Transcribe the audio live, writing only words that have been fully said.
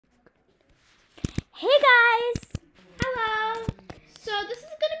Hey guys! Hello! So this is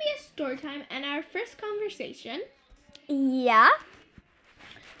going to be a story time and our first conversation. Yeah?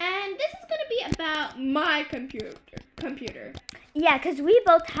 And this is going to be about my computer. Yeah, because we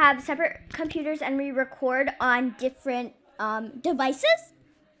both have separate computers and we record on different devices.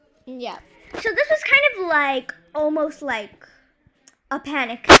 Yeah. So this was kind of like, almost like a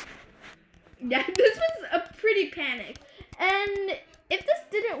panic. Yeah, this was a pretty panic. And if this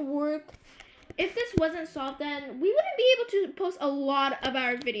didn't work, if this wasn't solved, then we wouldn't be able to post a lot of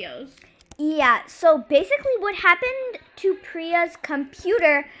our videos. Yeah, so basically what happened to Priya's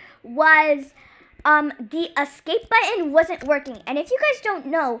computer was the escape button wasn't working. And if you guys don't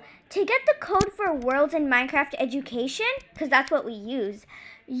know, to get the code for Worlds in Minecraft Education, because that's what we use,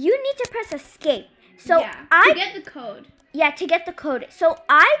 you need to press escape. So yeah, to get the code. Yeah, to get the code. So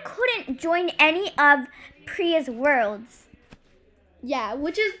I couldn't join any of Priya's worlds. Yeah,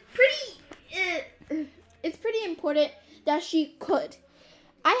 which is pretty, it's pretty important that she could.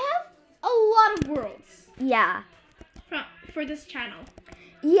 I have a lot of worlds. Yeah. For this channel.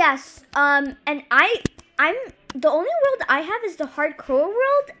 Yes, and I'm the only world I have is the hardcore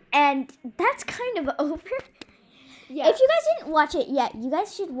world, and that's kind of over. Yeah. If you guys didn't watch it yet, you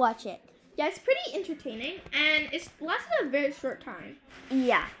guys should watch it. Yeah, it's pretty entertaining, and it's lasted a very short time.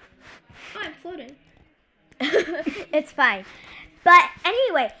 Yeah. Oh, I'm floating. It's fine. But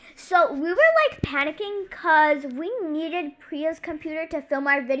anyway, so we were like panicking because we needed Priya's computer to film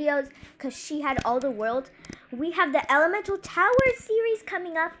our videos because she had all the worlds. We have the Elemental Towers series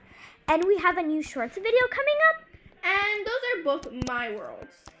coming up, and we have a new shorts video coming up. And those are both my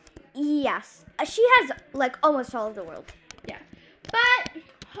worlds. Yes. She has like almost all of the worlds. Yeah.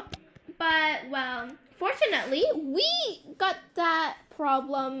 But, well, fortunately, we got that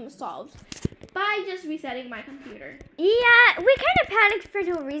problem solved by just resetting my computer. Yeah, we kind of panicked for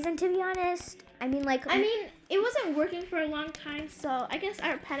no reason, to be honest. I mean, it wasn't working for a long time, so I guess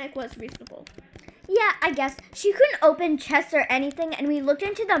our panic was reasonable. Yeah, I guess. She couldn't open chests or anything, and we looked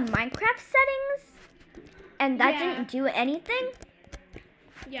into the Minecraft settings, and that didn't do anything.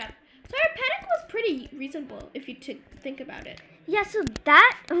 Yeah. So our panic was pretty reasonable, if you think about it. Yeah, so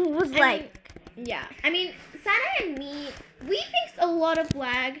that was Sanaa and me, we faced a lot of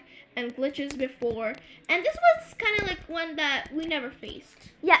lag and glitches before, and this was kind of like one that we never faced.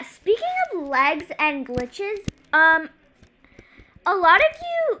 Yeah, speaking of lags and glitches, a lot of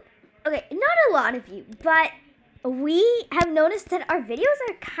you, okay, not a lot of you, but we have noticed that our videos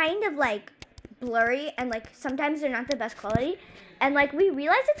are kind of like blurry and like sometimes they're not the best quality, and like we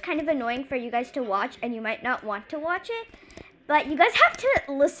realize it's kind of annoying for you guys to watch and you might not want to watch it, but you guys have to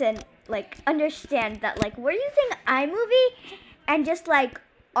listen, like understand that like we're using iMovie and just like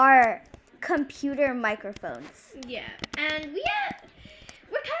our computer microphones. Yeah, and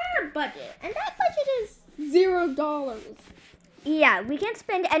we're kind of on a budget, and that budget is $0. Yeah, we can't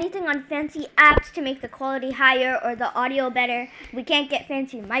spend anything on fancy apps to make the quality higher or the audio better. We can't get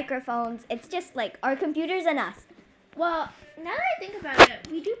fancy microphones. It's just like our computers and us. Well, now that I think about it,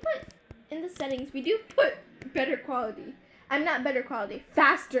 we do put in the settings, we do put better quality. I'm not better quality,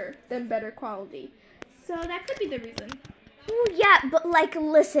 faster than better quality. So that could be the reason. Oh yeah, but like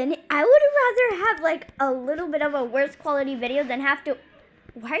listen, I would rather have like a little bit of a worse quality video than have to,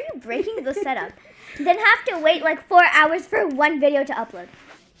 why are you breaking the setup? Then have to wait like 4 hours for one video to upload.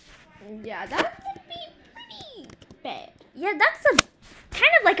 Yeah, that would be pretty bad. Yeah, that's a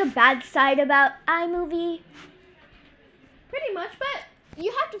kind of like a bad side about iMovie. Pretty much, but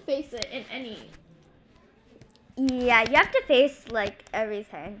you have to face it in any. Yeah, you have to face like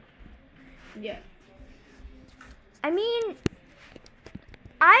everything. Yeah. I mean,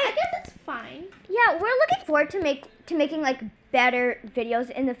 I guess it's fine. Yeah, we're looking forward to making like better videos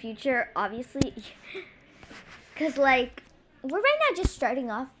in the future, obviously. Cause like we're right now just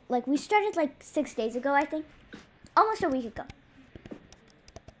starting off. Like we started like 6 days ago, I think. Almost a week ago.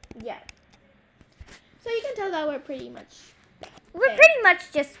 Yeah. So you can tell that we're pretty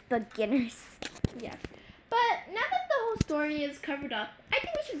much just beginners. Yeah. But now that the whole story is covered up, I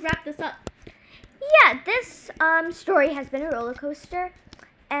think we should wrap this up. Yeah, this story has been a roller coaster,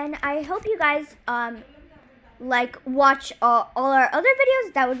 and I hope you guys like watch all our other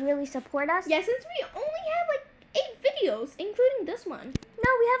videos. That would really support us. Yeah, since we only have like 8 videos, including this one. No,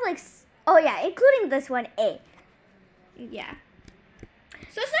 we have like including this one, 8. Yeah.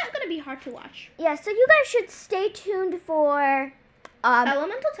 So it's not gonna be hard to watch. Yeah, so you guys should stay tuned for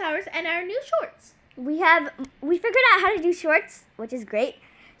Elemental Towers and our new shorts. We figured out how to do shorts, which is great.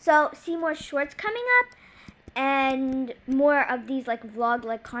 So see more shorts coming up and more of these like vlog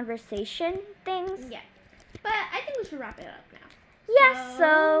like conversation things. Yeah. But I think we should wrap it up now. Yeah,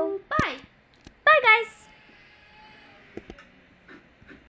 so bye. Bye guys.